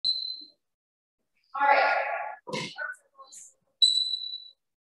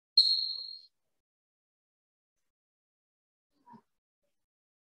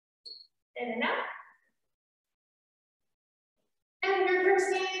In and out. And your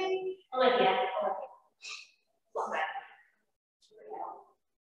first name, Olivia. Love that.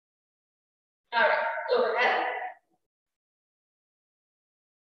 All right, overhead.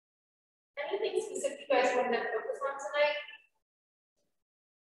 Anything specific you guys want to focus on tonight?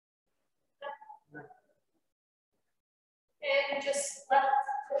 And just left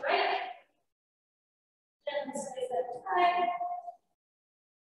to right. And squeeze that tight.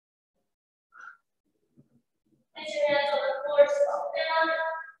 Place your hands on the floor, slow down.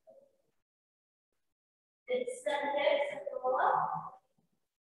 Extend hips and go up.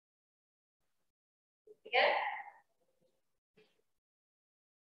 Again.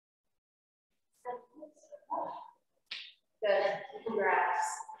 Good. Congrats.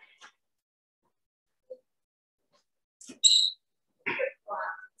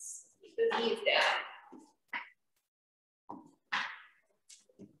 Keep the knees down.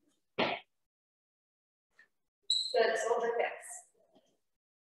 Good. Shoulder hips.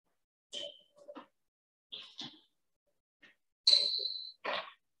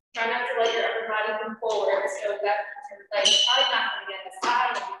 Try not to let your upper body come forward, so that like probably not going to get as high,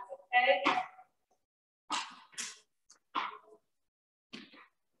 and that's okay.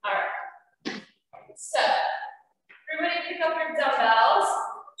 All right. So, everybody pick up your dumbbells.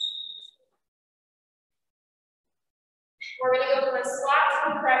 We're going to go from a squat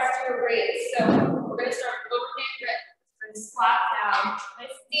to a press to a raise. So, we're going to start with overhand grip. We're going to squat down,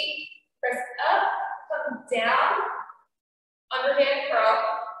 nice deep, press up, come down, underhand curl.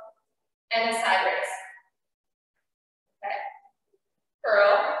 And a side raise. Okay.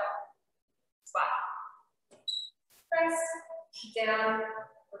 Curl, squat. Press, down,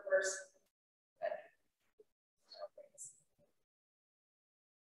 reverse.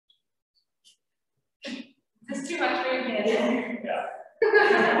 Good. Is this too much for your hand? Yeah.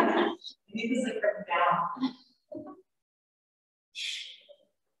 You need to sit down.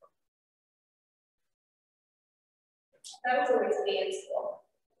 That was always me in school.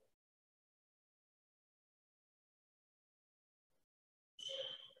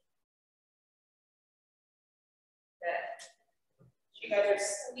 Good. You guys are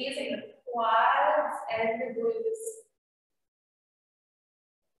squeezing the quads and the glutes.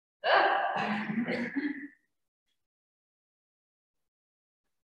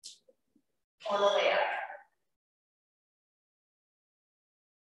 On the way up.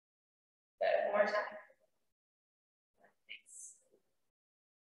 Good. One more time. Thanks.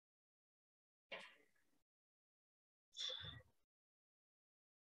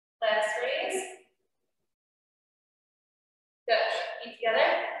 Last raise. Good. Feet together.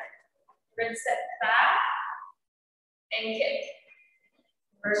 We're going to step back and kick.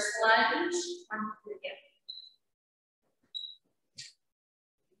 Reverse lunge. 1, 2, again.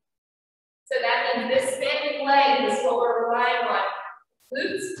 So that means this standing leg is what we're relying on.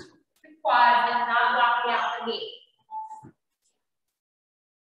 Glutes, the quad, and not locking out the knee.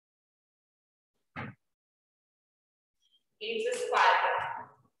 Use the squat.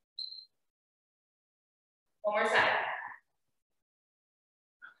 One more time.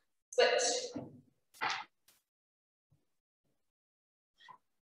 Switch.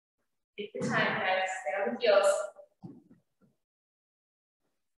 Take your time, guys. Stay on the heels.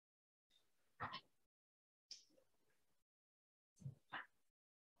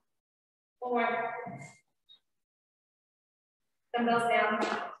 One more. Dumbbells down.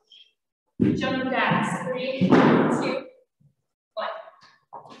 Jump jacks. 3, 2, 1.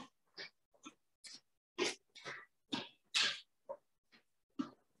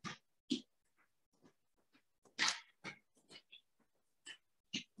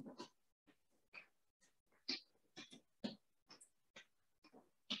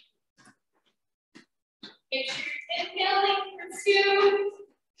 Make sure you're inhaling for 2,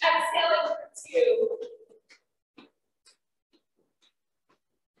 exhaling for 2.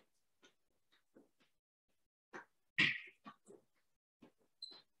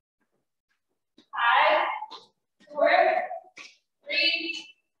 Five, 4, 3,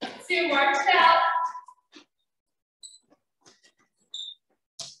 2, march it out.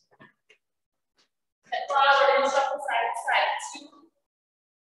 And while we're going to shuffle side to side.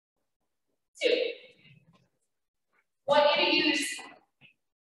 2, 2. Want you to use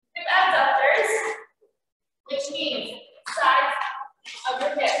hip abductors, which means sides of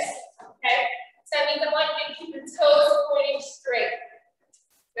your hips. Okay? So that means I want you to keep your toes pointing straight.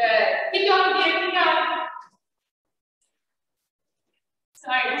 Good. Keep going, keep going.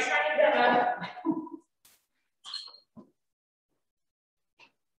 Sorry, just trying to demo.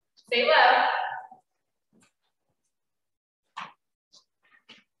 Stay low.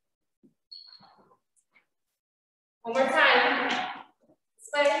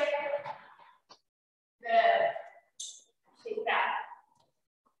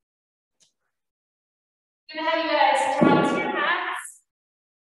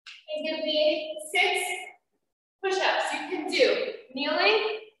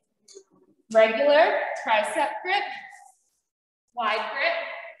 Regular tricep grip, wide grip.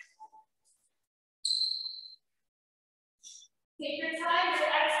 Take your time, you're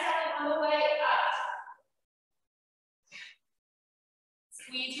exhaling on the way up.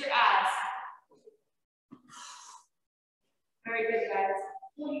 Squeeze your abs. Very good, guys.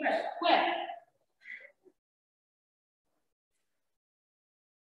 Quick.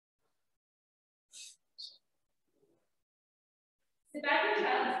 Sit back in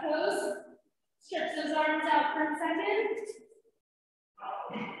child's pose. Stretch those arms out for a second.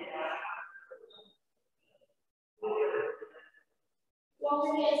 Walk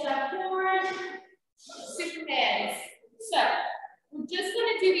your hands back forward. Supermans. So, we're just going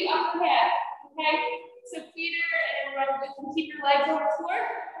to do the upper half, okay? So, Peter and everyone, you can keep your legs on the floor.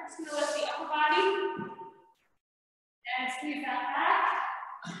 We're just going to lift the upper body. And squeeze that back.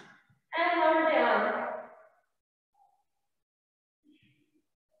 And lower down.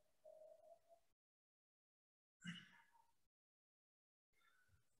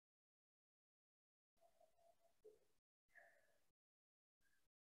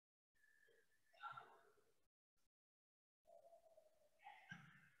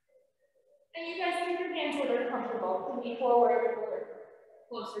 And you guys keep your hands where they're comfortable. Can be forward or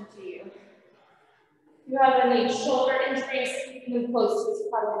closer to you. If you have any shoulder injuries, you can move closer is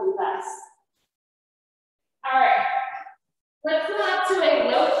probably best. All right. Let's go up to a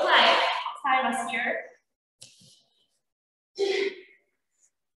low plank. Time us here.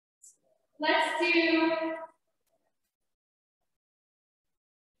 Let's do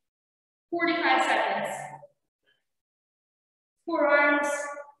 45 seconds. Forearms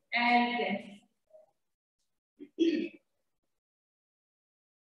and begin.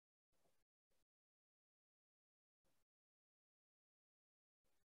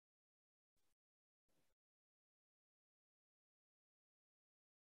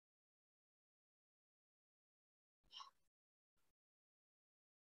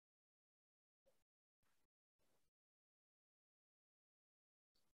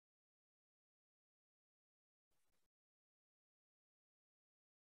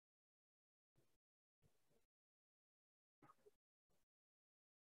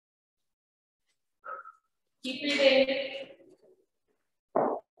 Keep breathing.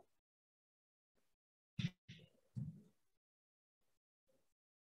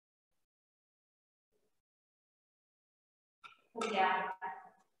 Yeah.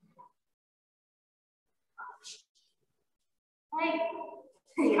 Okay.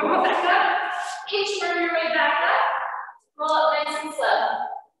 Come on back up. Inchworm your way back up. Roll up nice and slow.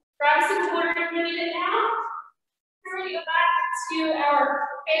 Grab some water if you need it now. We're going to go back to our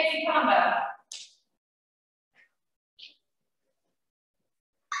fancy combo.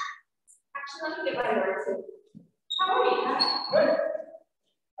 Actually, let me get my words in. How are you? Good.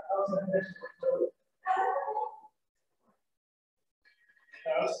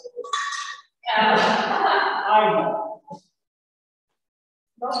 I know.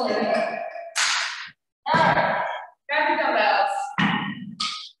 All right. Grab your dumbbells.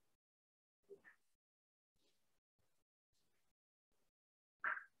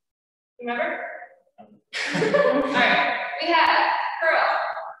 Remember? All right. We have curl,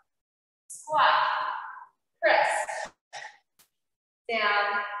 squat, press, down,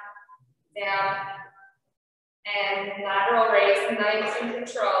 down, and lateral raise, nice and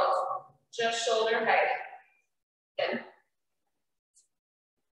controlled, just shoulder height. Good.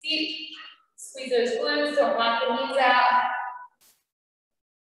 Deep. Squeeze those glutes, don't lock the knees out.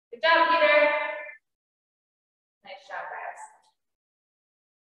 Good job, Peter. Nice job, guys.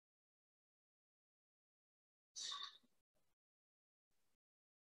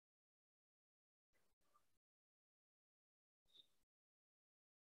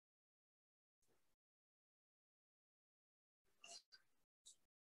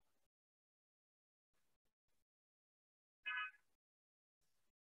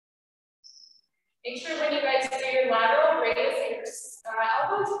 Make sure when you guys do your lateral raise, your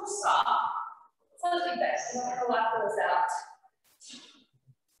elbows are soft. It's a little bit. You don't want to lock those out. I'll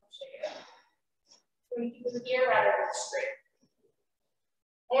show you. So we keep them here rather than straight.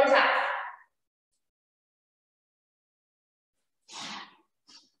 One more time.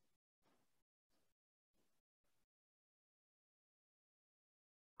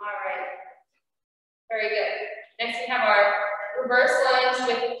 All right. Very good. Next we have our reverse lunge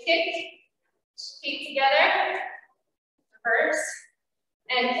with kick. Feet together. Reverse.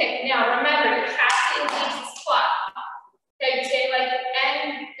 And kick. Now remember, you have to engage the squat. Okay, you stay like and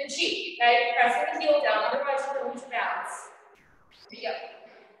the cheek. Okay, pressing the heel down, otherwise you're going to lose your balance. Here we go.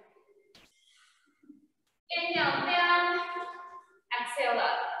 Inhale down, exhale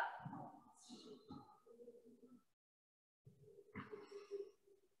up.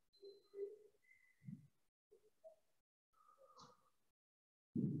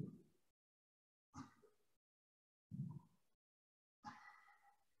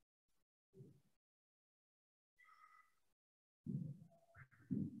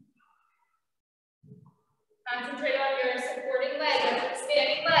 Concentrate on your supporting leg, your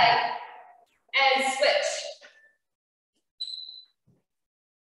standing leg, and switch.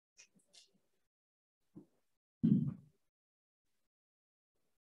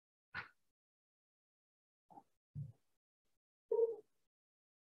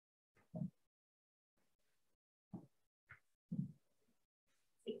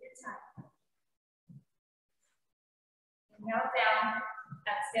 Take your time. Inhale down,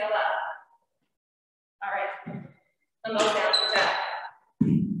 exhale up. All right, elbow down, good job.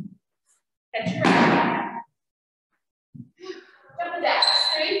 Catch your breath. Jump and dash.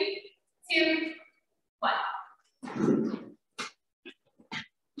 3, 2, 1.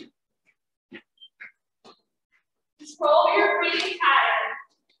 Control your breathing pattern.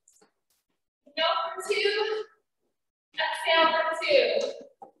 Inhale for 2, exhale for 2.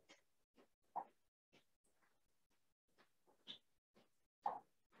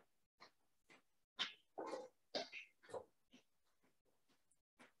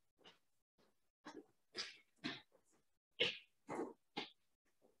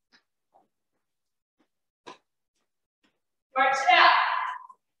 March it out.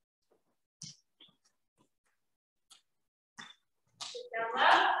 Down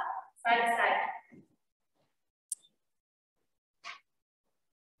low, side to side.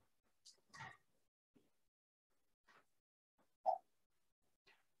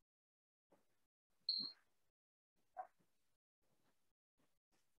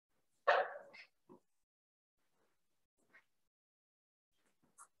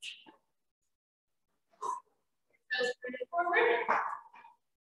 Goes pretty forward.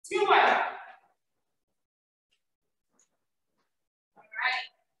 2 more. All right.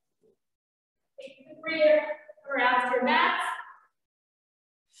 Take the breather around your mat.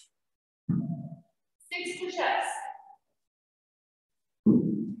 6 push-ups.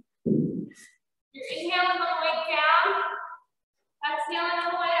 You're inhaling on the way down, exhaling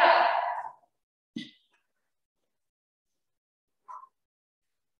on the way up.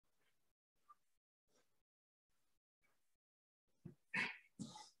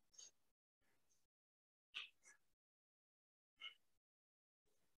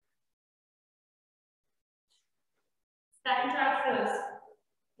 Stack and drop those.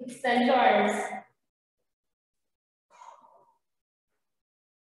 Extend your arms.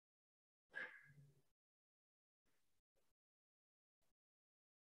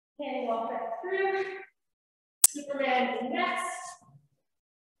 Okay, walk back through. Superman is next.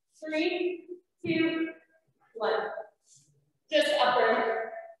 3, 2, 1. Just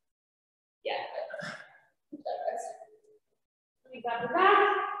upper. Yeah. We got the back.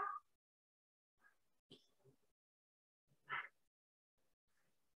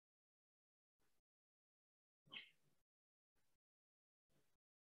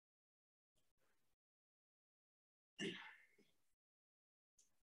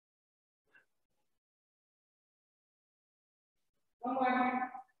 One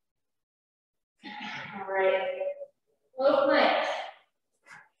more. All right. Low plank.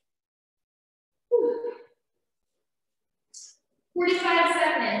 45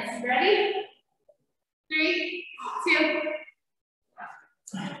 seconds. Ready? 3, 2.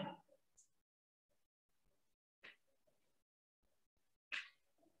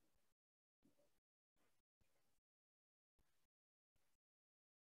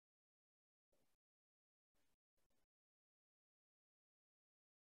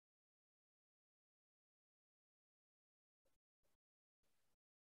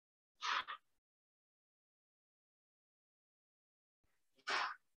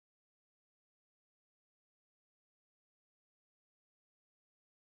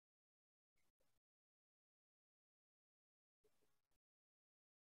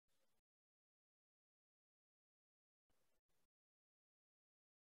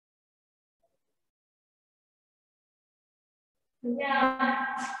 Down.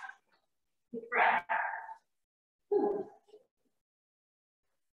 Deep breath.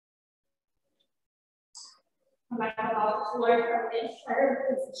 Come back about floor from the entire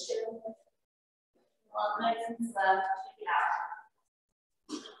position. Well, nice and slow. Check it out.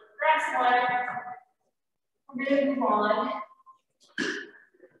 Rest one. We're going to move on.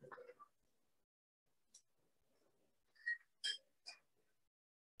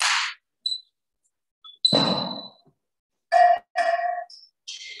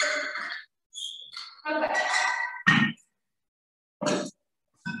 Okay.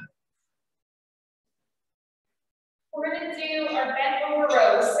 We're going to do our bent over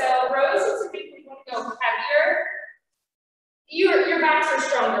rows. So rows is typically going to go heavier. Your backs are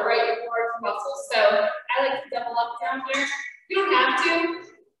stronger, right? Your core muscles. So I like to double up down here. You don't have to.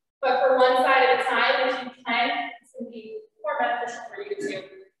 But for one side at a time, if you can, it's going to be more beneficial for you to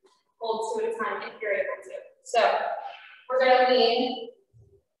hold 2 at a time if you're able to. So we're going to lean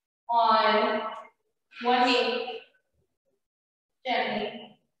on one knee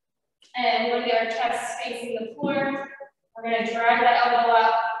gently, and we're going to get our chest facing the floor. We're going to drag that elbow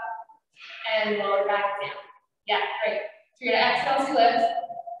up and lower back down. Yeah, great. So you're going to exhale to lift,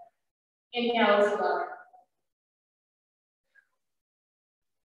 inhale to lower.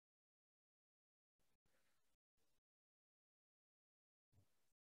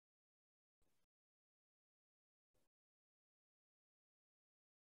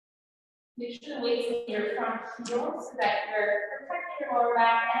 Make sure the weight's in your front heel so that you're protecting your lower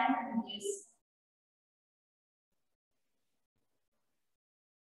back and your knees.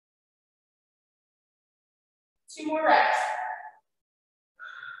 Two more reps.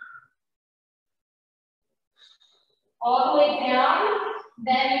 All the way down,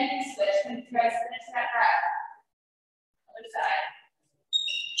 then you can switch. When you guys finish that rep. Other side.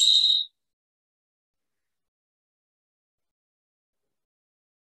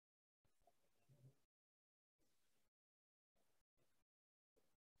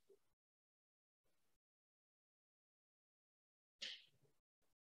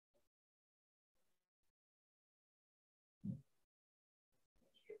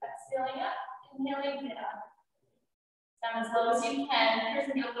 Exhaling up, inhaling down. Down as low as you can. Here's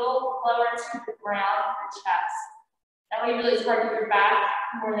a little lower to the ground, the chest. That way, really target your back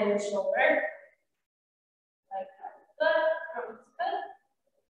more than your shoulder. Like that. Good.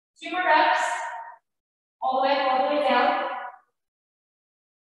 Good. 2 more reps. All the way down.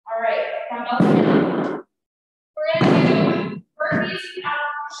 All right, from up and down. We're going to do burpees without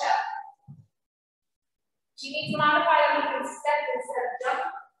push-up. If you need to modify them, you can step instead of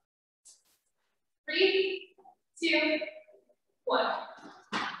jump. 3, 2, 1.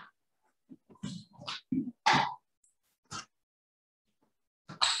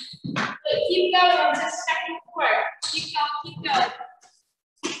 Good. Keep going. I'm just checking for it. Keep going. Keep going.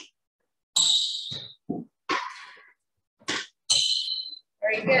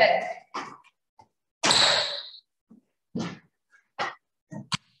 Very good.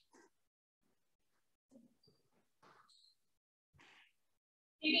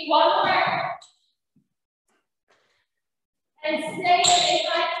 Maybe one more. And stay in a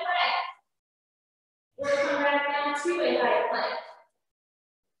high plank. Or come back down to a high plank.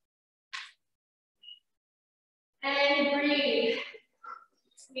 And breathe.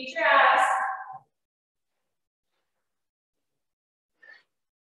 Squeeze your abs.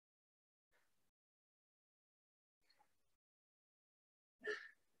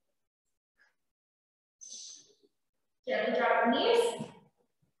 Gently drop your knees.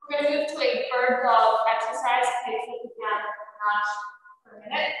 We're going to move to a bird dog exercise. Take it down a notch per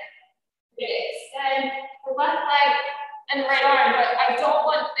minute. We're going to extend the left leg and the right arm, but I don't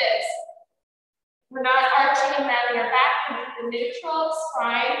want this. We're not arching and rounding our back. We need the neutral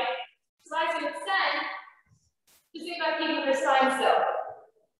spine. So as you extend, just think about keeping your spine still.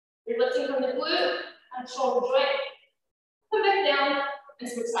 You're lifting from the glute and shoulder joint. Come back down and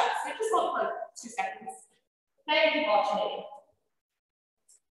switch sides. So just hold for 2 seconds. Then keep alternating.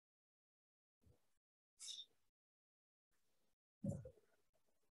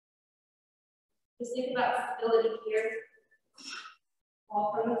 Just think about stability here.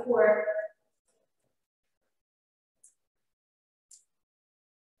 All from the floor.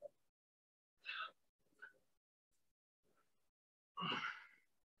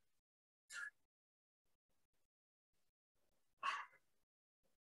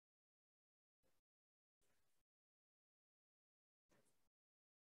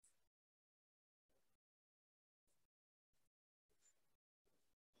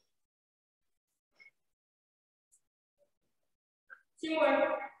 Two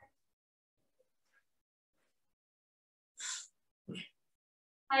more.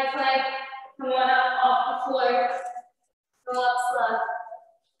 High plank, come on up off the floor. Go up slow.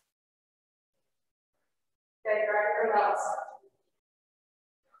 Good, guard your elbows.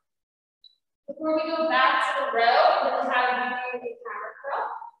 Before we go back to the row, we'll have you do a camera curl.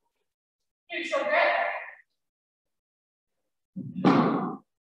 Neutral grip.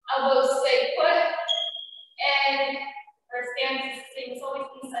 Elbows stay put. And our stance is the same. It's always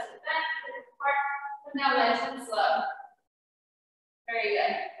knee side to back, apart. And now nice and slow. Very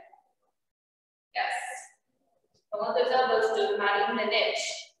good. Yes. Don't let those elbows move, not even an inch.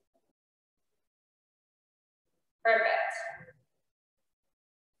 Perfect.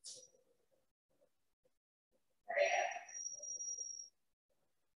 Very good.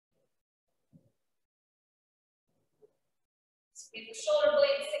 Keep the shoulder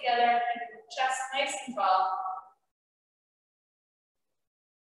blades together, keep the chest nice and tall.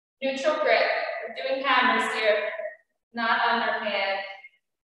 Neutral grip. We're doing hammers here, not underhand.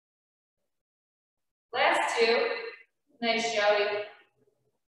 Last two. Nice, Joey.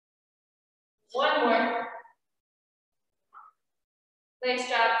 One more. Nice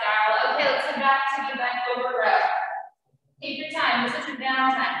job, Darla. Okay, let's come back to the bent over row. Take your time. This is your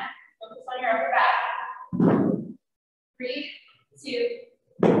down time. Focus on your upper back. 3, 2,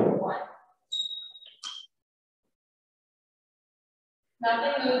 1.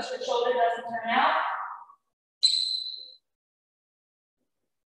 Nothing moves. Your shoulder doesn't turn out.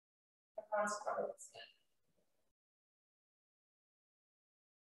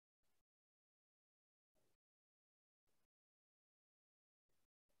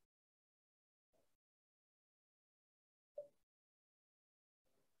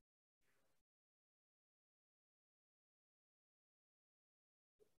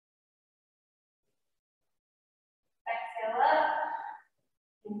 Exhale up.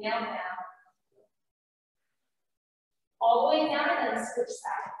 Inhale down. All the way down and then switch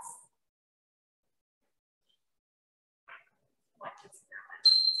sides.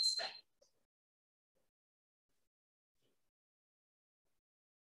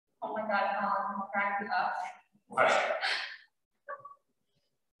 Oh my God, Colin, crack me up. What?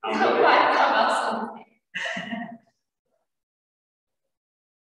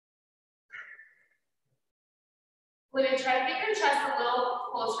 Olivia, try to get your chest a little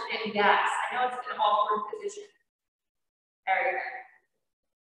closer in gas. I know it's an awkward position. There you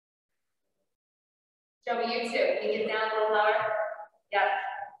go. Joey, you too. Can you get down a little lower? Yep.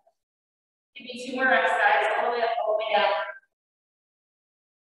 Give me 2 more reps, guys. All the way up, all the way down.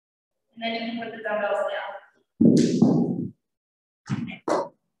 And then you can put the dumbbells down.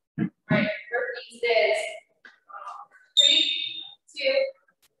 All right, burpees is 3, 2,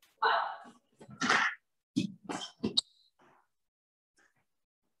 1.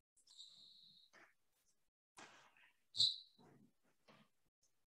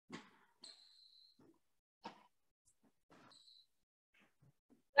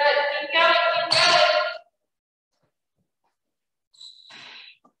 Good, keep going, keep going.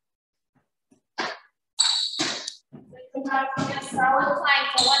 You have to get a solid plank,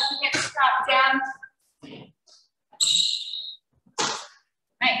 but once you get strapped down.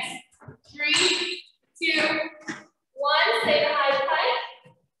 Nice. 3, 2, 1. Stay in high plank.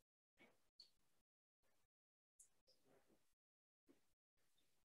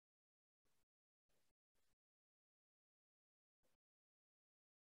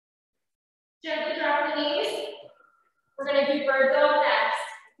 Gently drop the knees. We're going to do bird dog next.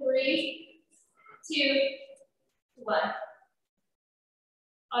 3, 2, 1.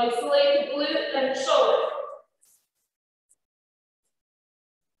 Isolate the glute and the shoulder.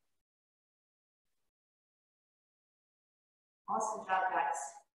 Awesome job, guys.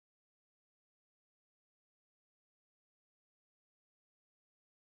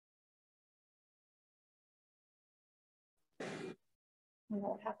 And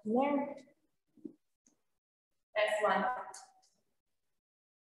what happened there? Excellent.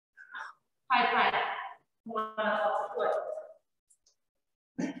 High plank. One off the foot.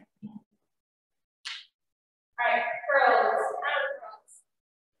 All right, curls, counter curls.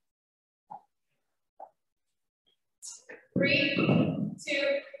 3,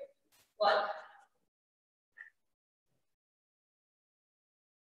 2, 1.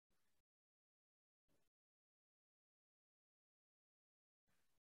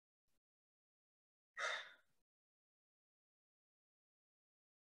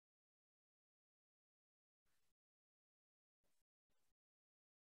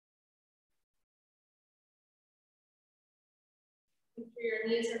 Make sure your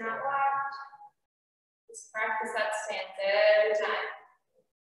knees are not locked. Just practice that stance every time.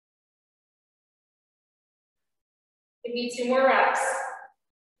 Give me 2 more reps.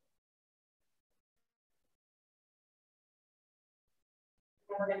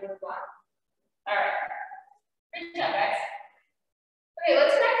 And we're going to move on. All right. Good job, guys. Okay,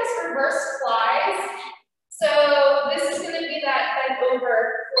 let's practice reverse flies. So this is going to be that bent over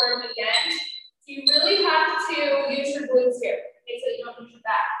form again. You really have to use your glutes here, okay, so you don't use your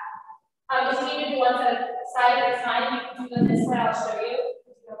back. If you need to do one side at a time, you can do them this way, I'll show you.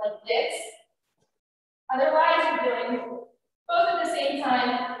 You can go like this. Otherwise, you're doing both at the same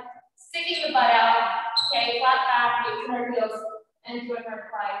time, sticking the butt out, okay, flat back, using our heels, and doing our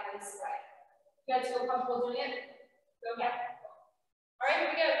fly this way. You guys feel comfortable doing it? Go again. All right,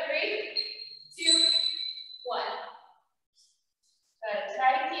 here we go. 3, 2, 1. Good. Try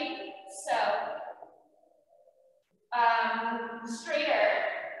to keep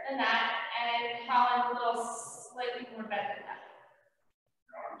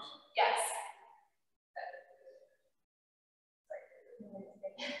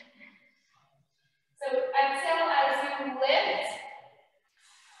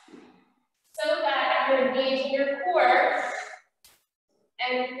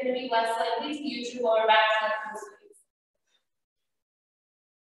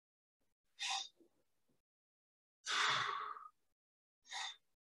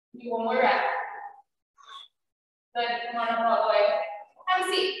Do one more rep. Good, come on up all the way. Have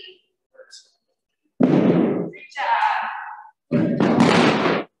a seat. Great job. We're going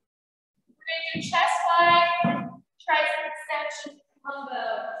to do chest fly, tricep extension, combo.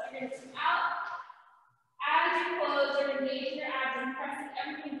 You're going to come out. As you close, you're engaging your abs and pressing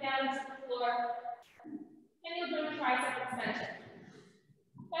everything down to the floor. And you'll do a tricep extension.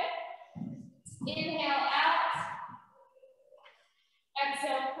 Okay? Inhale out.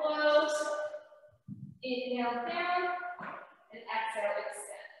 Exhale, close. Inhale down. And exhale,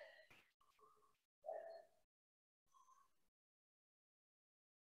 extend.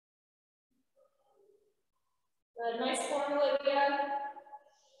 Good. Nice form, Olivia.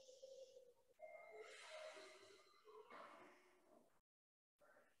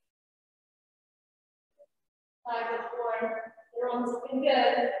 Five to four. Everyone's looking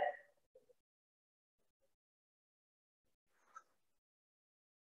good.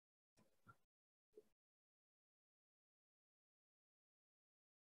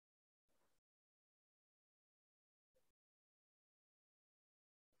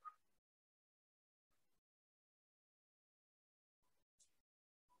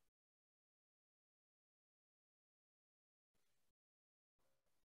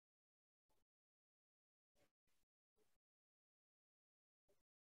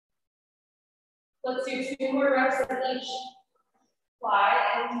 Let's do 2 more reps of each fly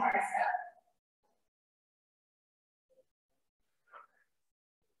and tricep.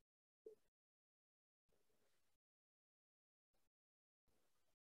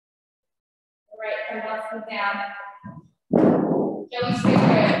 All right, dumbbells come down. Joey's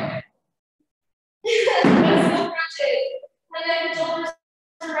favorite. Let's go crunch it. And then shoulders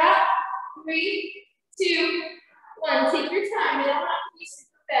are up. 3, 2, 1. Take your time. You don't have to be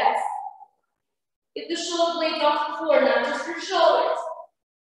super fast. Get the shoulder blades off the floor, not just your shoulders.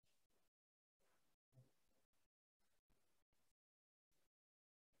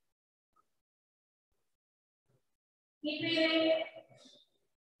 Keep breathing.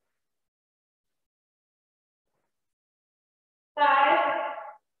 5,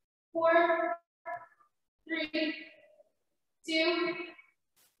 4, 3, 2,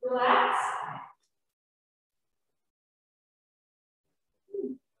 relax.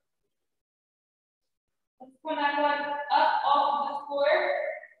 Let's come back up off of the floor.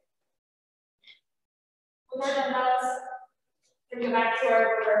 With our dumbbells. And go back to our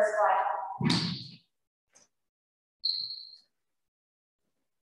reverse fly.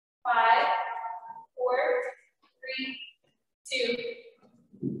 5, 4, 3,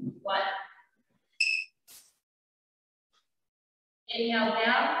 2, 1. Inhale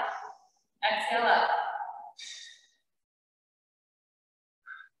down, exhale up.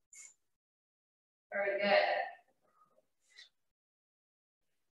 Very good.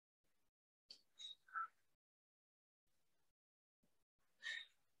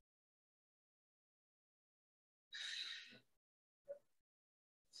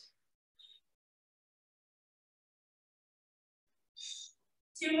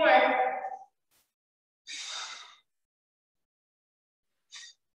 Two more.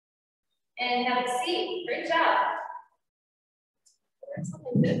 And have a seat. Great job. Learn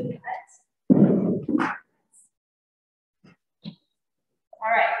something good, guys. All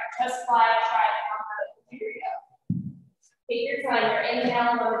right, just fly, try it. Here we go. Take your time. You're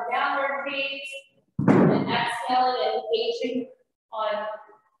inhaling on the downward phase, and exhaling and engaging on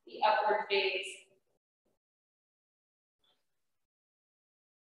the upward phase.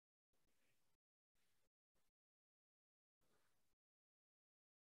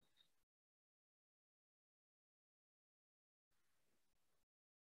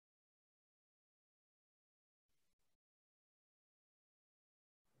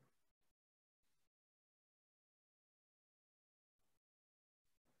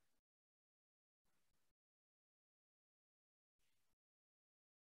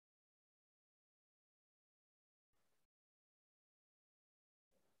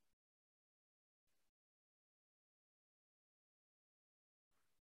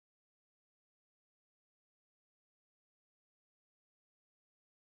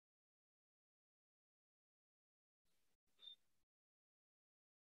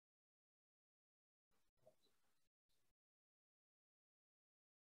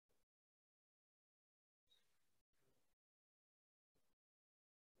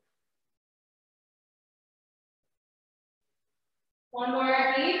 One more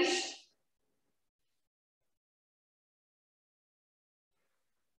at each.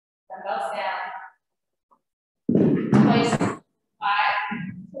 Dumbbells down. Place 5,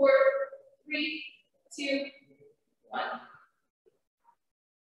 4, 3, 2, 1.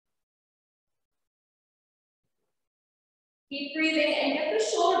 Keep breathing and get the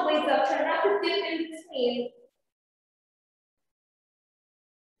shoulder blades up. Try not to dip in between.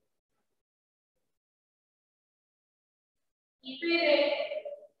 Keep breathing.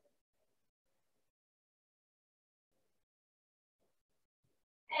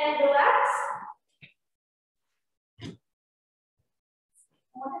 And relax.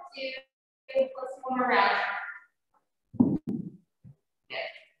 1, 2. Let's do one more round.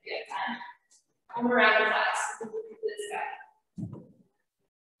 Good time. One more round of class. This guy.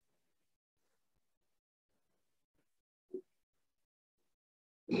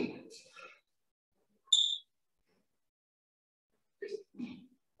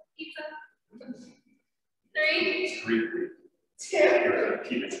 Pizza. 3, 2,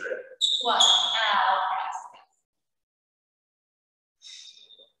 Keep it straight. 1. Ow.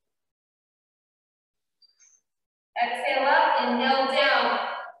 Exhale up, inhale down.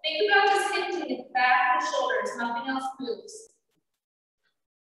 Think about just hinting the back of the shoulders, nothing else moves.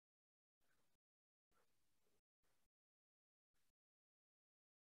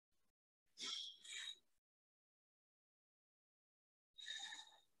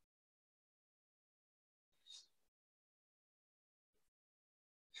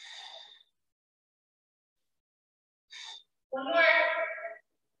 One more. All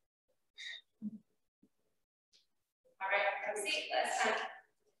right, have a seat. Last time.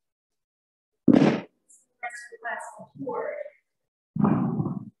 Rest of the class forward.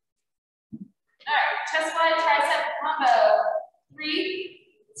 All right, chest fly, tricep combo. 3,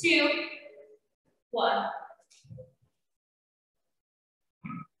 2, 1.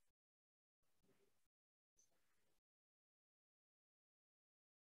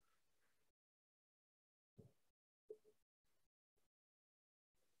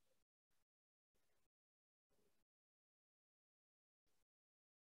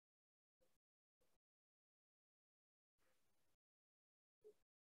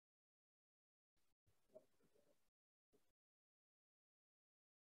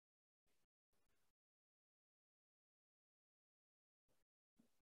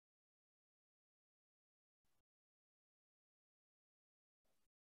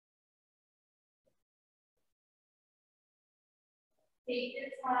 Take your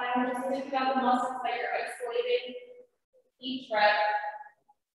time, just think about the muscles that you're isolating each rep.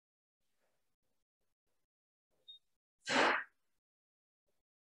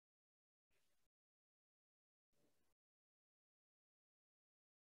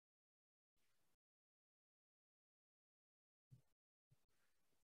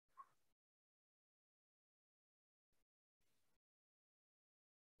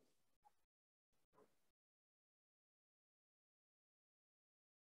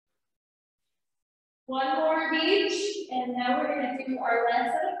 One more of each, and now we're going to do our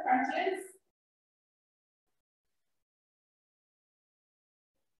last set of crunches.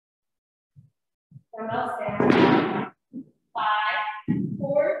 Dumbbells down. 5,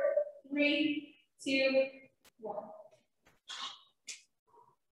 4, 3, 2, 1.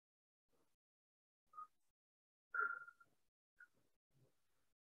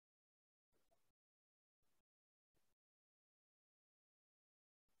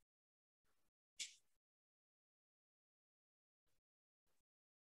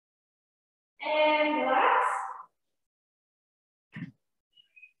 And relax.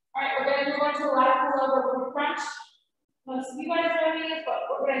 All right, we're going to move on to the lateral lower crunch. Most of you guys know this, but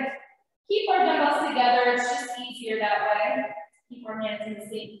we're going to keep our dumbbells together. It's just easier that way. Keep our hands in the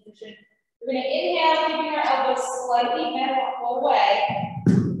same position. We're going to inhale, keeping our elbows slightly bent the whole way.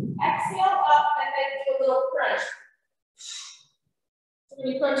 Exhale up and then do a little crunch. So we're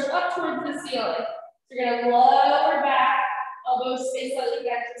going to crunch up towards the ceiling. So you're going to lower back, elbows stay slightly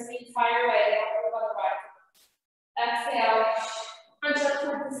back just the entire way. Don't move otherwise. Exhale, crunch up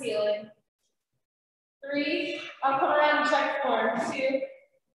towards the ceiling. 3, I'll come around and check form. 2,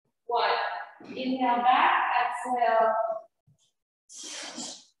 1. Inhale back, exhale.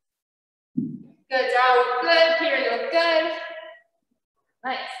 Good job, look good. Here, you look good.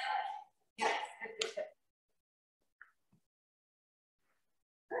 Nice. Yes, good, good, good.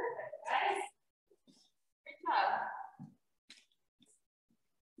 Perfect, guys. Good job.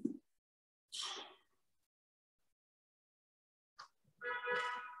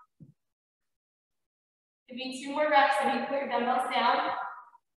 Give me 2 more reps and you put your dumbbells down.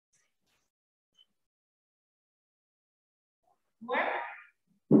 More.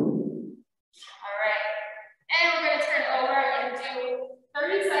 All right. And we're going to turn over and do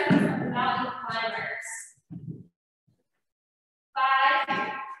 30 seconds of mountain climbers. 5,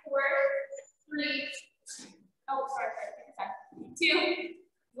 4, 3, oh, sorry, 2,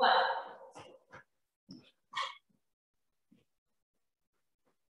 1.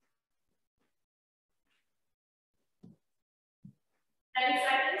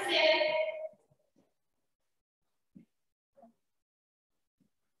 in.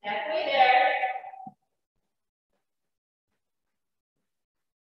 Halfway there.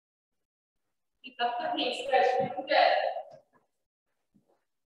 Keep up the pace, guys. You're doing good.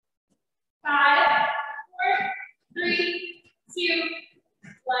 5, 4, 3, 2,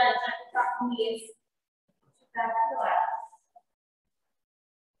 1. Time to drop the knees. Back to the left.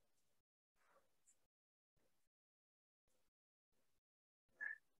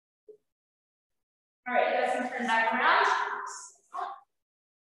 All right, you guys can turn back around.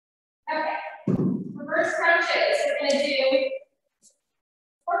 Okay. Reverse crunches. We're going to do,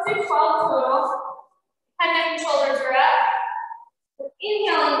 let's do 12 total. Head, neck, and shoulders are up. We're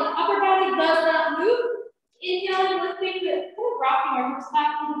inhaling, upper body does not move. Inhaling, lifting, kind of rocking our hips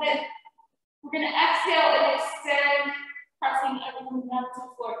back a little bit. We're going to exhale and extend, pressing everything down to the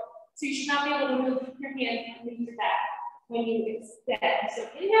floor. So you should not be able to move your hands and lean your back when you extend. So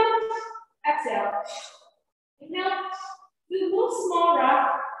inhale, exhale. Inhale, do a little small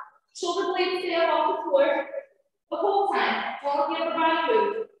rock. Shoulder blades stay up off the floor the whole time. Don't let the upper body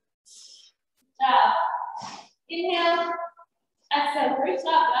move. Good job. Inhale, exhale. Great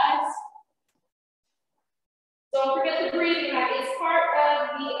job, guys. Don't forget the breathing. That is part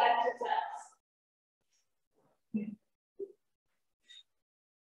of the exercise.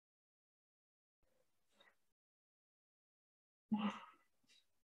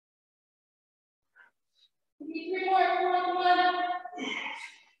 Three more. One,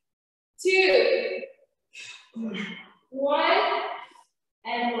 2, 1,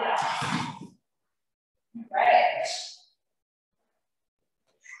 and last. All right.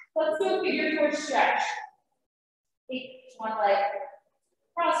 Let's do a figure 4 stretch. Take one leg,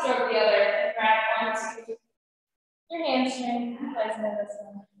 cross over the other, and grab onto your hamstring. You guys know this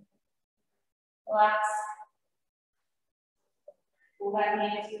one. Relax. Pull that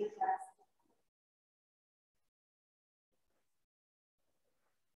knee into the chest.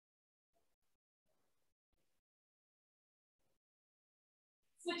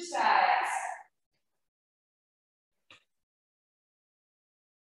 Switch sides.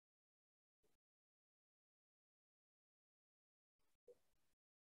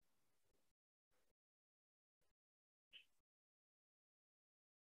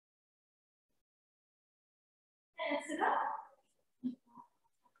 And sit up.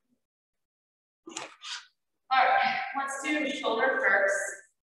 All right, let's do shoulder first.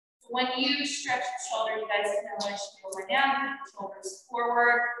 When you stretch the shoulder, you guys can wish to go down, shoulders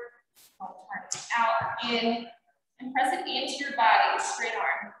forward, turn it out, in, and press it into your body, straight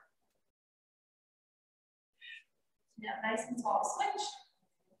arm. Now, nice and tall, switch.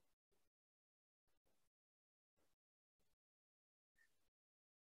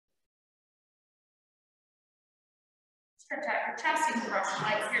 Stretch out your chest, you can brush your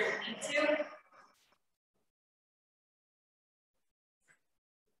legs here if you need to.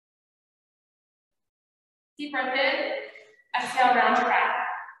 Deep breath in, exhale, round your back.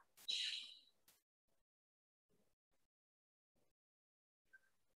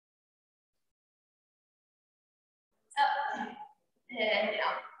 Up and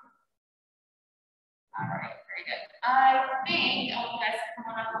down. All right, very good. I think I want you guys to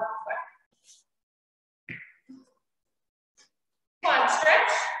come on up real quick. Come on,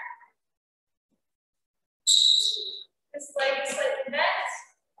 stretch. This leg is slightly bent.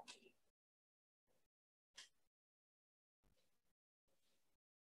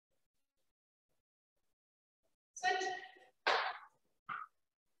 Switch.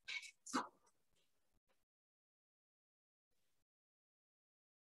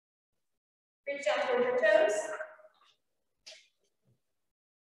 Reach out towards your toes.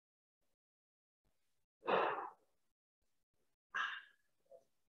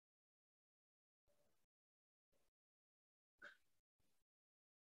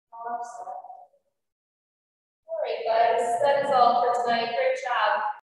 All right, guys, that is all for tonight. Great job.